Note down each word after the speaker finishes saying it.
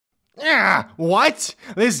What?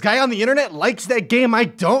 This guy on the internet likes that game, I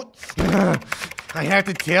don't? I have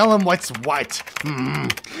to tell him what's what.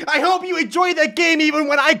 I hope you enjoyed that game even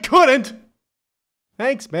when I couldn't!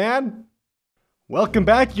 Thanks, man. Welcome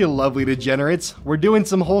back, you lovely degenerates. We're doing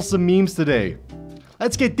some wholesome memes today.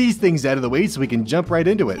 Let's get these things out of the way so we can jump right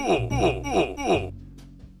into it.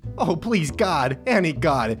 Oh, please, God, any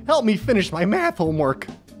God, help me finish my math homework.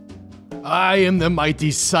 I am the mighty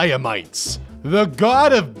Siamites, the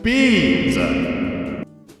god of beans.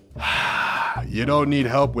 You don't need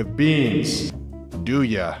help with beans, do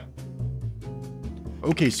ya?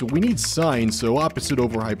 Okay, so we need sine, so opposite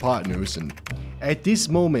over hypotenuse, and at this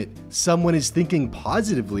moment, someone is thinking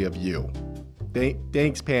positively of you.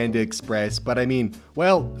 Thanks, Panda Express, but I mean,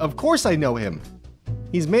 well, of course I know him.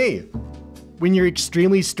 He's me. When you're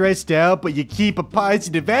extremely stressed out, but you keep a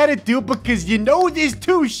positive attitude because you know this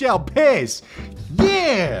too shall pass.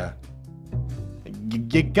 Yeah!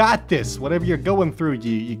 You got this. Whatever you're going through,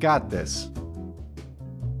 you got this.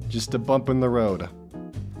 Just a bump in the road.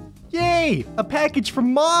 Yay! A package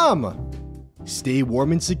from Mom! Stay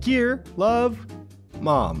warm and secure. Love,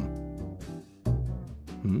 Mom.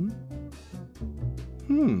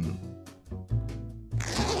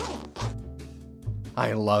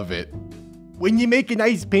 I love it. When you make a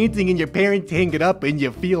nice painting and your parents hang it up and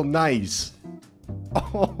you feel nice.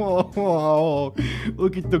 Oh,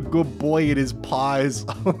 look at the good boy in his paws.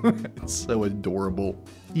 It's so adorable.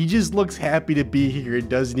 He just looks happy to be here and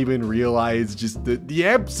doesn't even realize just the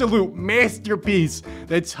absolute masterpiece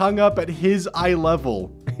that's hung up at his eye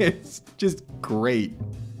level. It's just great.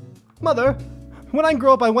 Mother, when I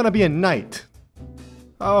grow up, I want to be a knight.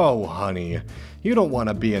 Oh, honey, you don't want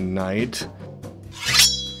to be a knight.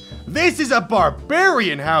 This is a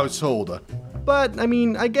barbarian household! But, I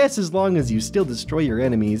mean, I guess as long as you still destroy your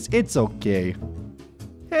enemies, it's okay.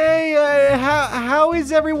 Hey, how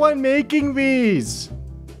is everyone making these?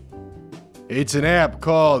 It's an app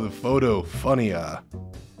called Photo Funnia.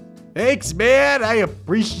 Thanks, man, I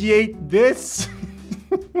appreciate this.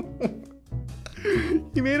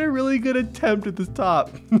 You made a really good attempt at the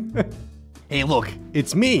top. Hey, look,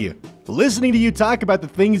 it's me, listening to you talk about the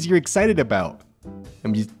things you're excited about.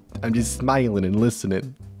 I'm just smiling and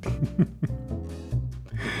listening.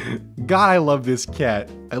 God, I love this cat.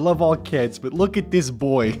 I love all cats, but look at this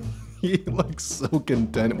boy. He looks so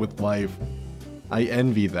content with life. I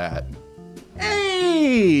envy that.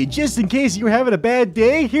 Hey, just in case you're having a bad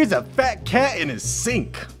day, here's a fat cat in his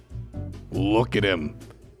sink. Look at him.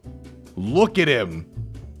 Look at him.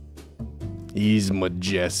 He's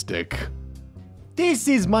majestic. This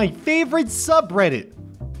is my favorite subreddit.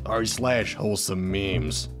 r/wholesome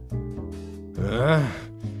memes.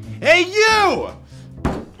 Hey, you!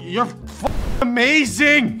 You're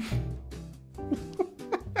amazing!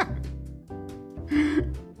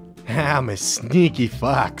 I'm a sneaky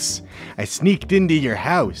fox. I sneaked into your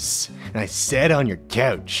house, and I sat on your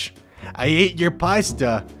couch. I ate your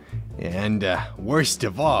pasta, and worst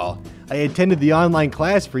of all, I attended the online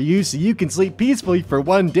class for you so you can sleep peacefully for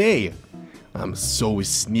one day. I'm so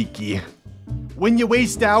sneaky. When you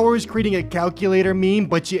waste hours creating a calculator meme,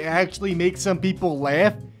 but you actually make some people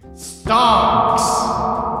laugh, stonks!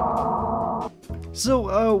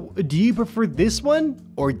 So, do you prefer this one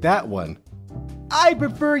or that one? I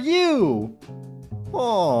prefer you!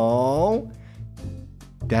 Aww.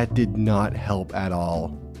 That did not help at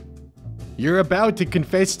all. You're about to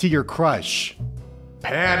confess to your crush.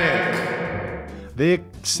 Panic! They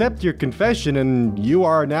accept your confession and you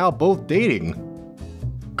are now both dating.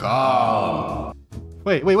 Calm.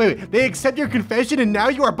 Wait. They accept your confession and now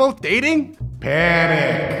you are both dating?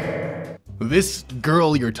 Panic. This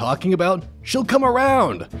girl you're talking about, she'll come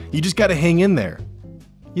around. You just gotta hang in there.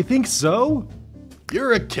 You think so?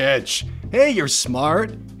 You're a catch. Hey, you're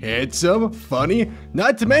smart, handsome, funny,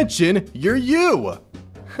 not to mention, you're you.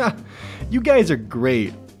 Ha, you guys are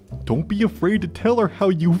great. Don't be afraid to tell her how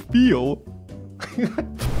you feel. I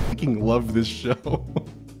fucking love this show.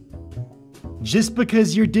 Just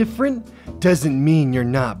because you're different doesn't mean you're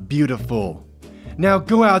not beautiful. Now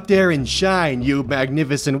go out there and shine, you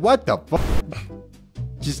magnificent what the fuck?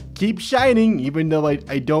 Just keep shining, even though I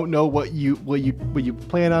don't know what you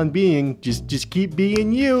plan on being. Just keep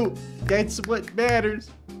being you. That's what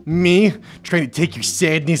matters. Me trying to take your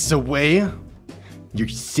sadness away. Your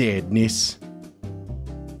sadness.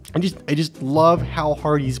 I just love how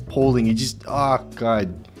hard he's pulling. He just, oh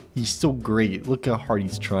god, he's so great. Look how hard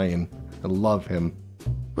he's trying. I love him.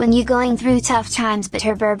 When you going through tough times but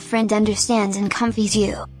her burb friend understands and comfies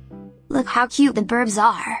you. Look how cute the burbs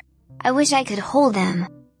are. I wish I could hold them.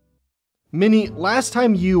 Minnie, last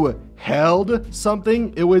time you held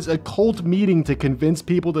something, it was a cult meeting to convince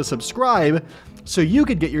people to subscribe so you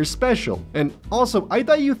could get your special. And also, I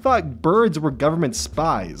thought you thought birds were government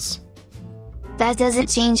spies. That doesn't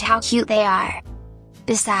change how cute they are.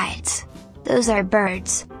 Besides, those are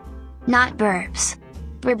birds, not burbs.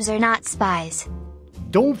 Burbs are not spies.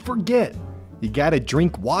 Don't forget, you gotta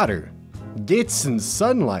drink water, get some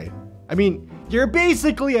sunlight. I mean, you're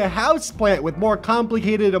basically a houseplant with more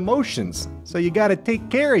complicated emotions, so you gotta take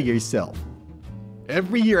care of yourself.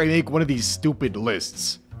 Every year I make one of these stupid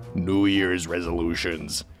lists, New Year's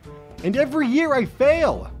resolutions, and every year I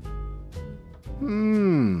fail.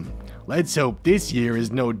 Let's hope this year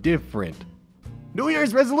is no different. New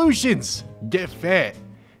Year's resolutions: get fat,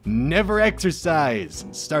 never exercise,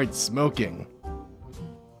 and start smoking.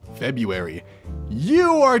 February: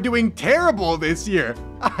 you are doing terrible this year,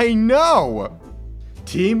 I know!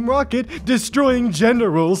 Team Rocket destroying gender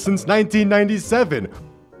roles since 1997.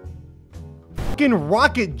 Fucking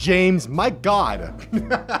Rocket, James, my god.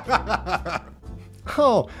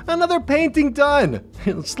 Oh, another painting done.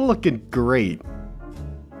 It's looking great.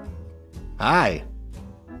 Hi.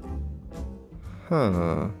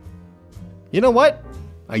 You know what?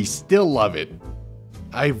 I still love it.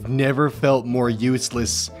 I've never felt more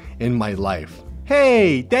useless in my life.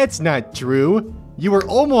 Hey, that's not true. You were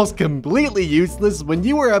almost completely useless when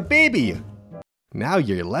you were a baby. Now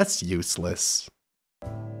you're less useless.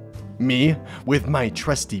 Me with my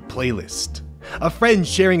trusty playlist. A friend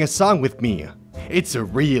sharing a song with me. It's a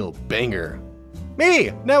real banger.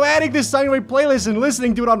 Me now adding this song to my playlist and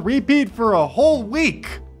listening to it on repeat for a whole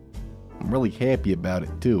week. I'm really happy about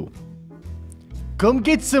it too. Come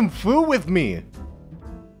get some food with me.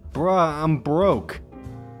 Bruh, I'm broke.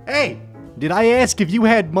 Hey, did I ask if you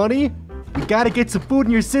had money? You gotta get some food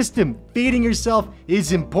in your system. Feeding yourself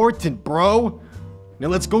is important, bro. Now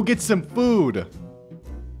let's go get some food.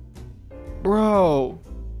 Bro.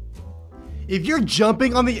 If you're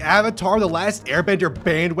jumping on the Avatar The Last Airbender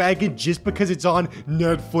bandwagon just because it's on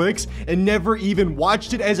Netflix and never even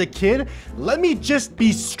watched it as a kid, let me just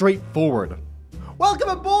be straightforward. Welcome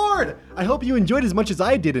aboard! I hope you enjoyed as much as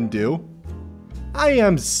I did and do. I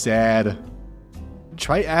am sad.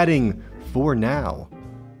 Try adding for now.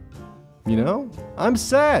 You know, I'm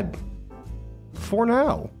sad. For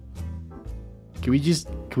now. Can we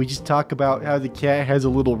just talk about how the cat has a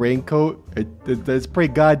little raincoat? That's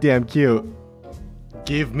pretty goddamn cute.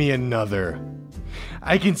 Give me another.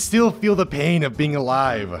 I can still feel the pain of being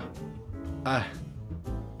alive.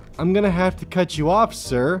 I'm gonna have to cut you off,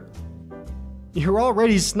 sir. You're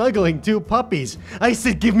already snuggling two puppies. I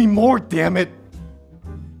said give me more, damn it.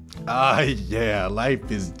 Yeah,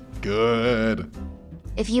 life is good.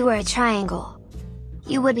 If you were a triangle,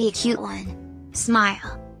 you would be a cute one.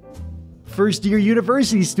 Smile. First year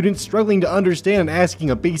university student struggling to understand and asking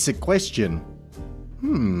a basic question.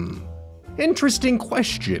 Interesting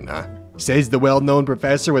question, says the well-known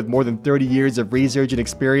professor with more than 30 years of research and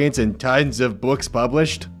experience and tons of books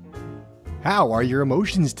published. How are your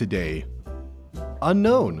emotions today?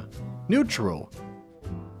 Unknown. Neutral.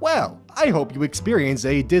 Well, I hope you experience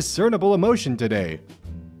a discernible emotion today.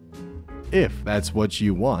 If that's what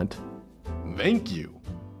you want. Thank you.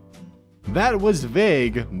 That was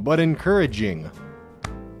vague, but encouraging.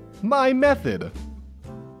 My method.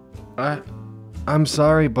 I'm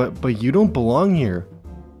sorry, but you don't belong here.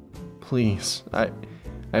 Please, I've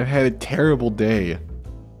had a terrible day.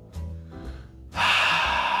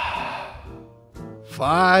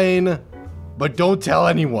 Fine, but don't tell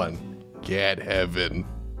anyone. Cat heaven.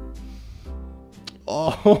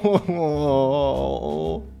 Oh.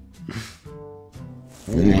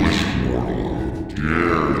 Foolish mortal,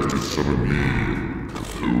 dares to summon me,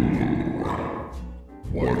 Cthulhu.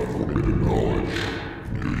 What forbidden knowledge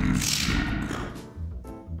do you seek?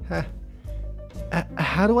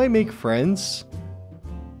 How do I make friends?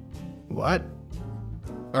 What?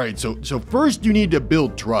 Alright, so first you need to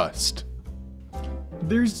build trust.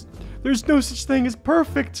 There's no such thing as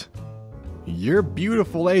perfect. You're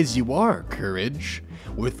beautiful as you are, Courage.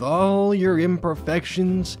 With all your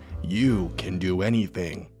imperfections, you can do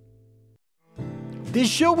anything. This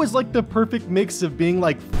show was like the perfect mix of being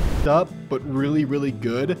like f***ed up, but really, really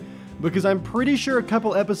good. Because I'm pretty sure a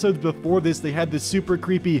couple episodes before this, they had this super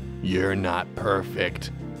creepy, "You're not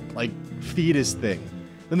perfect," like fetus thing.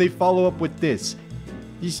 Then they follow up with this,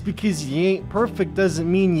 "Just because you ain't perfect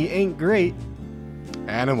doesn't mean you ain't great."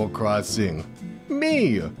 Animal Crossing.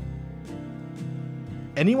 Me.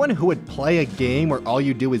 Anyone who would play a game where all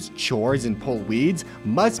you do is chores and pull weeds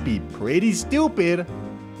must be pretty stupid.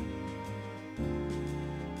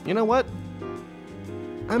 You know what?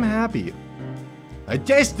 I'm happy. A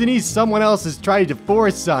destiny someone else has tried to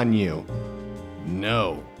force on you?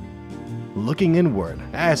 No. Looking inward,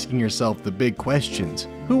 asking yourself the big questions.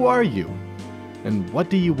 Who are you? And what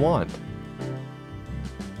do you want?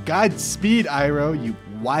 Godspeed, Iroh, you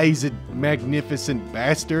wise and magnificent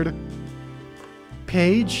bastard.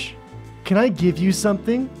 Paige, can I give you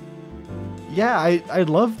something? Yeah, I'd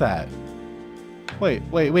love that. Wait,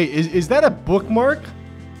 is that a bookmark?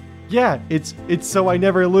 Yeah, it's so I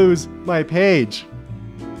never lose my page.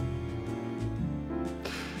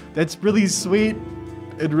 That's really sweet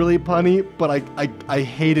and really punny, but I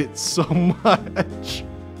hate it so much.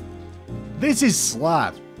 This is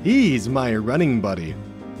Sloth. He's my running buddy.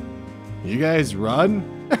 You guys run?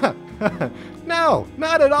 No,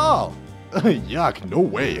 not at all. Yuck, no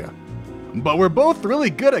way. But we're both really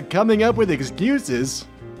good at coming up with excuses.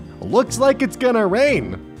 Looks like it's gonna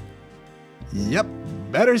rain. Yep,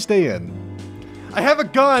 better stay in. I have a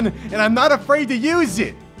gun and I'm not afraid to use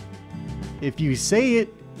it. If you say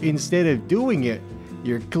it instead of doing it,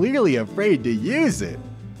 you're clearly afraid to use it.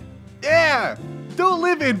 Yeah, don't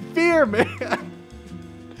live in fear, man.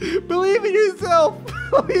 Believe in yourself.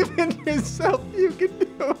 Believe in yourself. You can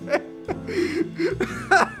do it.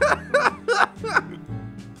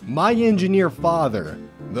 My engineer father.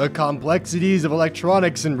 The complexities of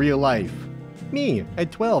electronics in real life. Me,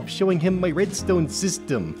 at 12, showing him my redstone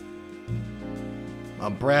system.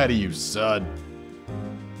 I'm proud of you, son.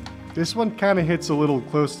 This one kind of hits a little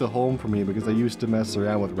close to home for me because I used to mess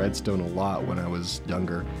around with redstone a lot when I was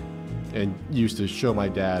younger and used to show my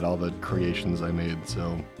dad all the creations I made,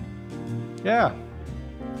 so yeah.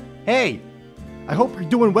 Hey, I hope you're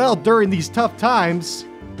doing well during these tough times.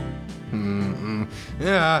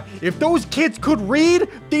 Yeah, if those kids could read,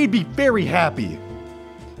 they'd be very happy.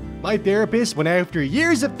 My therapist, when after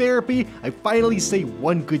years of therapy, I finally say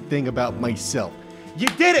one good thing about myself. You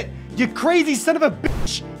did it! You crazy son of a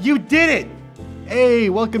bitch! You did it! Hey,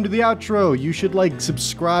 welcome to the outro. You should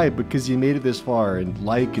subscribe because you made it this far, and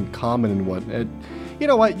like and comment and what. You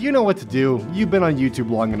know what? You know what to do. You've been on YouTube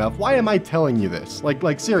long enough. Why am I telling you this?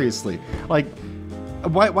 Like seriously.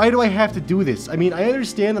 Why do I have to do this? I mean, I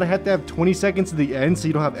understand that I have to have 20 seconds at the end so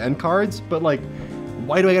you don't have end cards, but why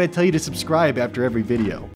do I gotta tell you to subscribe after every video?